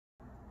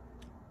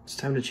It's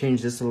time to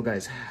change this little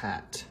guy's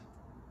hat.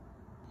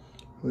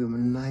 We have a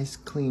nice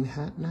clean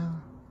hat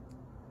now.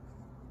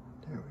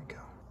 There we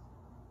go.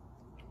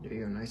 There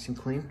you go, nice and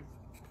clean.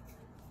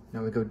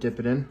 Now we go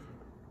dip it in.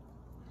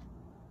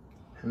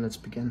 And let's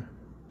begin.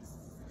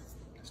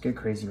 Let's get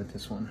crazy with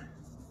this one.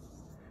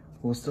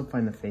 We'll still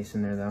find the face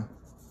in there though.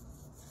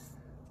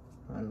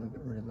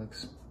 It really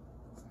looks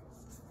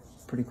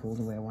pretty cool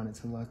the way I want it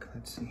to look.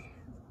 Let's see.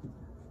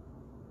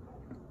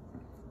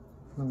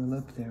 Lower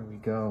lip, there we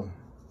go.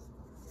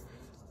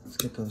 Let's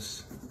get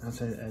those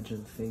outside edge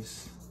of the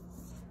face.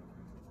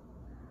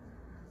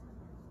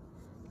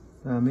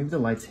 Maybe the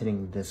light's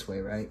hitting this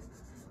way, right?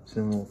 So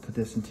then we'll put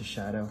this into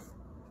shadow.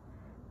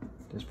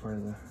 This part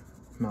of the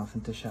mouth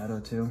into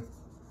shadow too.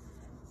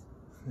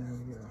 There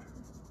we go.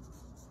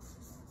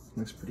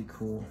 Looks pretty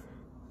cool.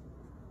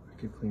 I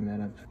could clean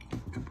that up.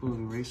 A couple of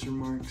eraser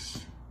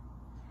marks.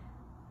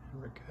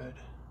 We're good.